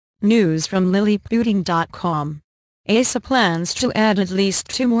News from lilyputing.com. Acer plans to add at least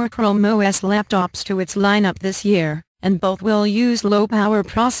 2 more Chrome OS laptops to its lineup this year, and both will use low-power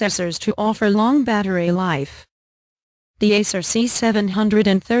processors to offer long battery life. The Acer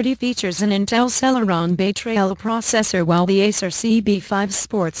C730 features an Intel Celeron Bay Trail processor, while the Acer CB5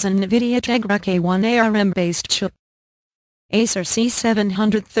 sports an NVIDIA Tegra K1 ARM-based chip. Acer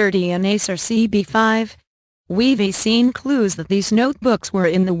C730 and Acer CB5. We've seen clues that these notebooks were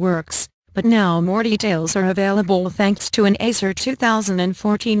in the works, but now more details are available thanks to an Acer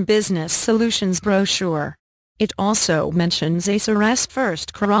 2014 Business Solutions brochure. It also mentions Acer's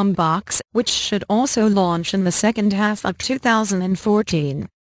first Chromebook, which should also launch in the second half of 2014.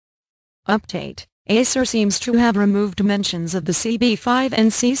 Update: Acer seems to have removed mentions of the CB5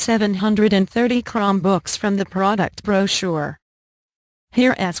 and C730 Chromebooks from the product brochure.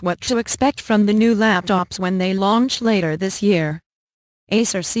 Here's what to expect from the new laptops when they launch later this year.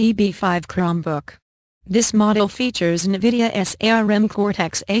 Acer CB5 Chromebook. This model features NVIDIA's ARM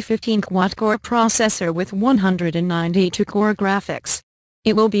Cortex-A15 quad-core processor with 192-core graphics.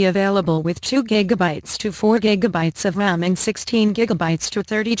 It will be available with 2 GB to 4 GB of RAM and 16 GB to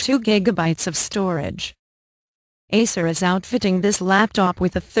 32 GB of storage. Acer is outfitting this laptop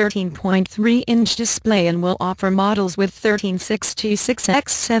with a 13.3-inch display and will offer models with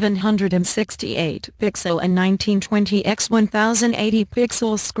 1366x768 pixel and 1920x1080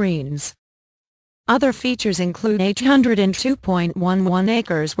 pixel screens. Other features include 802.11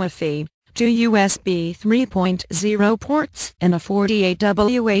 acres Wi-Fi, 2 USB 3.0 ports, and a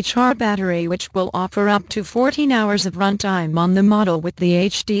 48Wh battery, which will offer up to 14 hours of runtime on the model with the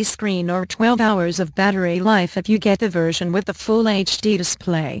HD screen or 12 hours of battery life if you get the version with the full HD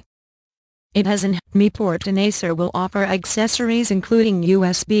display. It has an HDMI port, and Acer will offer accessories including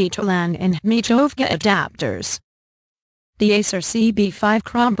USB to LAN and HDMI to UVGA adapters. The Acer CB5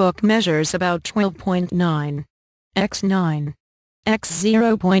 Chromebook measures about 12.9 x 9 x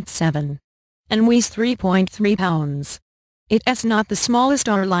 0.7 and weighs 3.3 pounds. It's not the smallest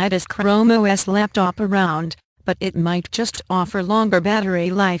or lightest Chrome OS laptop around, but it might just offer longer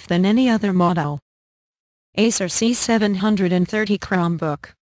battery life than any other model. Acer C730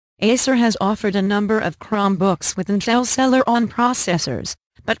 Chromebook. Acer has offered a number of Chromebooks with Intel Celeron processors,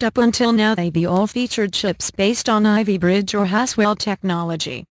 but up until now they all featured chips based on Ivy Bridge or Haswell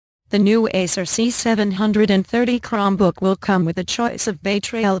technology. The new Acer C730 Chromebook will come with a choice of Bay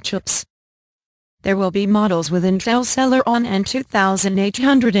Trail chips. There will be models with Intel Celeron and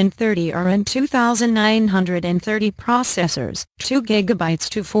 2830 or and 2930 processors, 2 GB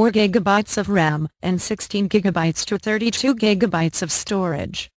to 4 GB of RAM, and 16 GB to 32 GB of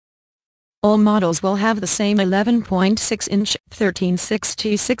storage. All models will have the same 11.6-inch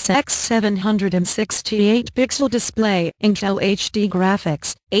 1366x768 pixel display, Intel HD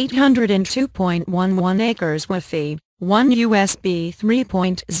graphics, 802.11 acres Wi-Fi, 1 USB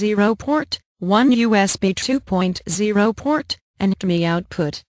 3.0 port, 1 USB 2.0 port, and HDMI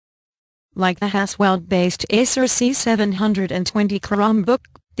output. Like the Haswell-based Acer C720 Chromebook,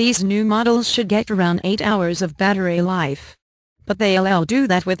 these new models should get around 8 hours of battery life. But they'll do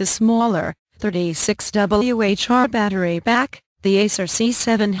that with a smaller, 36Wh battery pack. The Acer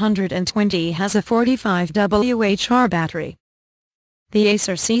C720 has a 45Wh battery. The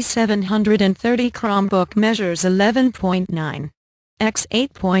Acer C730 Chromebook measures 11.9 x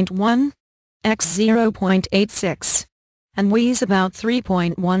 8.1 x 0.86 and weighs about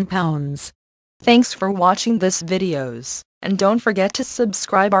 3.1 pounds. Thanks for watching this videos, and don't forget to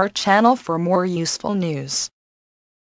subscribe our channel for more useful news.